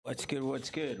What's good? What's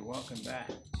good? Welcome back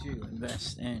to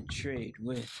Invest and Trade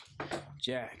with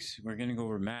Jax. We're going to go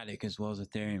over Matic as well as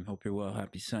Ethereum. Hope you're well.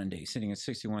 Happy Sunday. Sitting at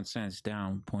 61 cents,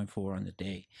 down 0.4 on the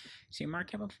day. See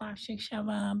market cap of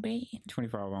 567 B.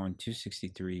 24 hour on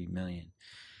 263 million.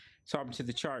 So up to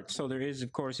the chart. So there is,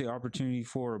 of course, the opportunity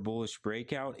for a bullish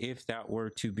breakout. If that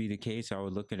were to be the case, I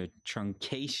would look at a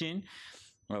truncation,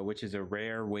 which is a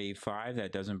rare wave 5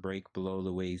 that doesn't break below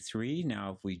the wave 3.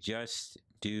 Now, if we just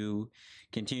do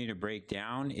continue to break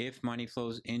down, if money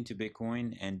flows into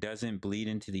Bitcoin and doesn't bleed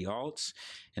into the alts,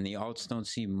 and the alts don't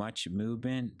see much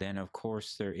movement, then of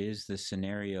course there is the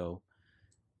scenario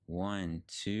 1,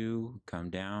 2, come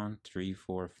down, 3,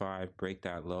 4, 5, break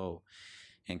that low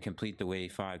and complete the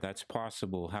wave 5. That's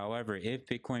possible. However, if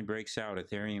Bitcoin breaks out,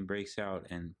 Ethereum breaks out,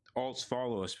 and alts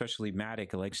follow, especially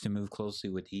Matic likes to move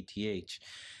closely with ETH,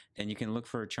 then you can look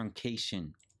for a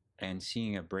truncation and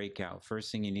seeing a breakout.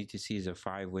 First thing you need to see is a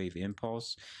 5-wave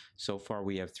impulse. So far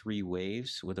we have 3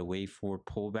 waves with a wave 4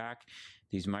 pullback.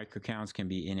 These microcounts can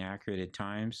be inaccurate at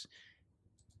times.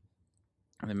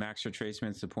 The max retracement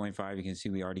is the 0.5. You can see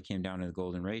we already came down to the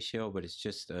golden ratio, but it's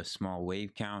just a small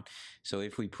wave count. So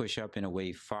if we push up in a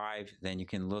wave 5, then you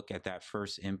can look at that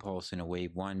first impulse in a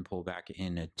wave 1, pull back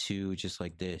in a 2, just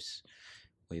like this.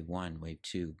 Wave 1, wave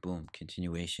 2, boom,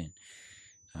 continuation.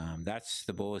 That's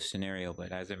the bullish scenario.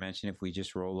 But as I mentioned, if we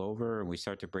just roll over and we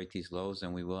start to break these lows,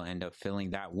 then we will end up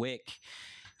filling that wick.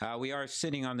 We are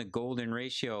sitting on the golden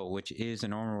ratio, which is a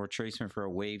normal retracement for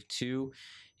a wave 2,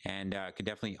 and could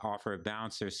definitely offer a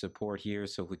bounce. There's support here,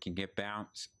 so if we can get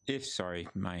bounce, if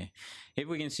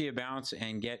we can see a bounce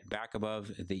and get back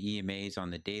above the EMAs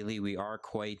on the daily, we are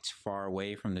quite far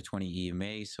away from the 20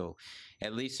 EMA, so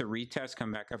at least a retest,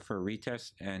 come back up for a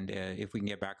retest, and if we can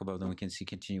get back above, then we can see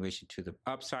continuation to the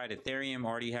upside. Ethereum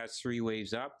already has 3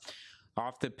 waves up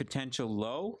off the potential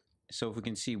low. So if we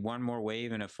can see one more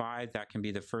wave and a 5, that can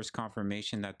be the first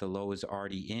confirmation that the low is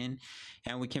already in.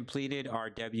 And we completed our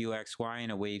WXY in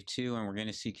a wave 2, and we're going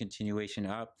to see continuation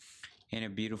up in a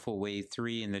beautiful wave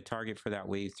 3. And the target for that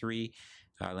wave 3,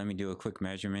 let me do a quick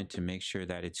measurement to make sure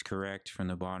that it's correct from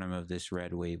the bottom of this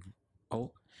red wave.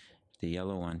 Oh, the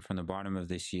yellow one. From the bottom of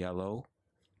this yellow,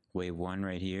 wave 1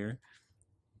 right here,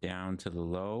 down to the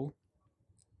low.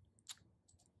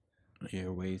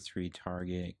 Here, wave 3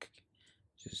 target.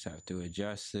 Just have to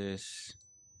adjust this.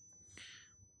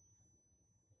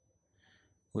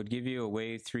 Would give you a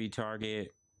wave 3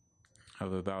 target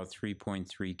of about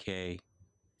 3.3K.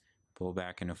 Pull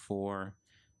back in a 4,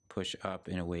 push up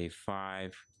in a wave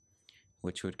 5,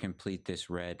 which would complete this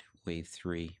red wave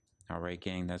 3. All right,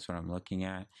 gang, that's what I'm looking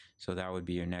at. So that would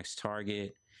be your next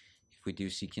target. If we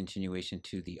do see continuation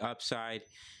to the upside.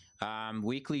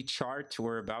 Weekly chart,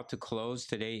 we're about to close.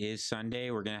 Today is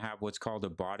Sunday. We're going to have what's called a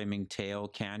bottoming tail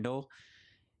candle,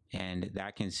 and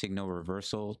that can signal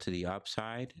reversal to the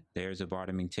upside. There's a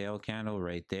bottoming tail candle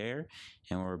right there,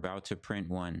 and we're about to print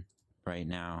one right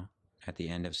now at the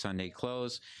end of Sunday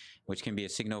close, which can be a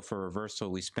signal for reversal.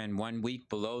 We spend 1 week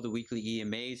below the weekly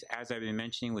EMAs, as I've been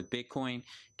mentioning with Bitcoin,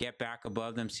 get back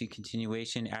above them, see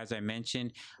continuation. As I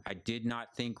mentioned, I did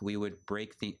not think we would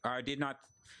break the, I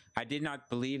did not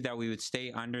believe that we would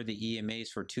stay under the EMAs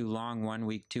for too long, 1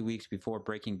 week, 2 weeks before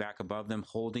breaking back above them,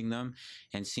 holding them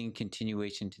and seeing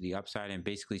continuation to the upside and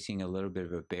basically seeing a little bit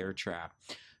of a bear trap.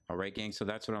 All right, gang, so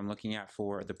that's what I'm looking at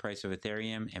for the price of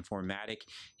Ethereum and for Matic.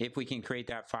 If we can create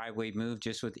that 5-wave move,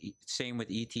 just with same with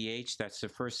ETH, that's the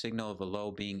first signal of a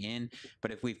low being in.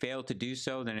 But if we fail to do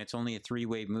so, then it's only a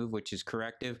 3-wave move, which is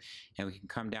corrective, and we can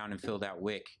come down and fill that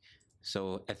wick.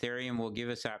 So Ethereum will give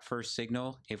us that first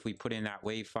signal if we put in that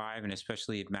wave 5, and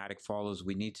especially if Matic follows,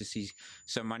 we need to see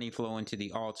some money flow into the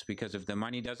alts, because if the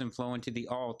money doesn't flow into the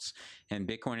alts and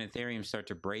Bitcoin and Ethereum start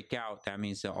to break out, that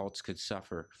means the alts could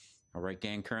suffer. All right,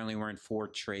 gang, currently we're in 4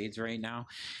 trades right now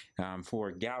for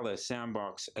Gala,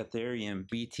 Sandbox, Ethereum,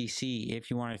 BTC.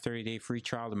 If you want a 30-day free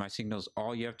trial to my signals,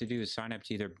 all you have to do is sign up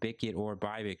to either Bitget or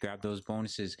Bybit. Grab those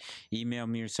bonuses. Email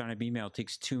me your sign-up email. It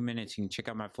takes 2 minutes. You can check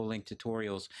out my full-length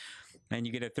tutorials. And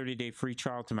you get a 30-day free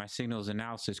trial to my signals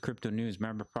analysis, crypto news,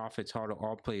 member profits, how to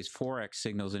all plays, Forex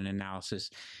signals and analysis,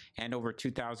 and over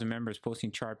 2,000 members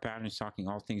posting chart patterns, talking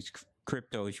all things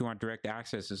crypto. If you want direct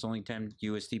access, it's only 10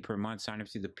 USD per month. Sign up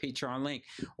through the Patreon link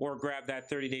or grab that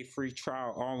 30-day free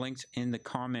trial. All links in the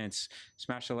comments.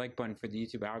 Smash the like button for the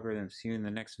YouTube algorithm. See you in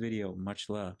the next video. Much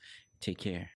love. Take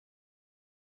care.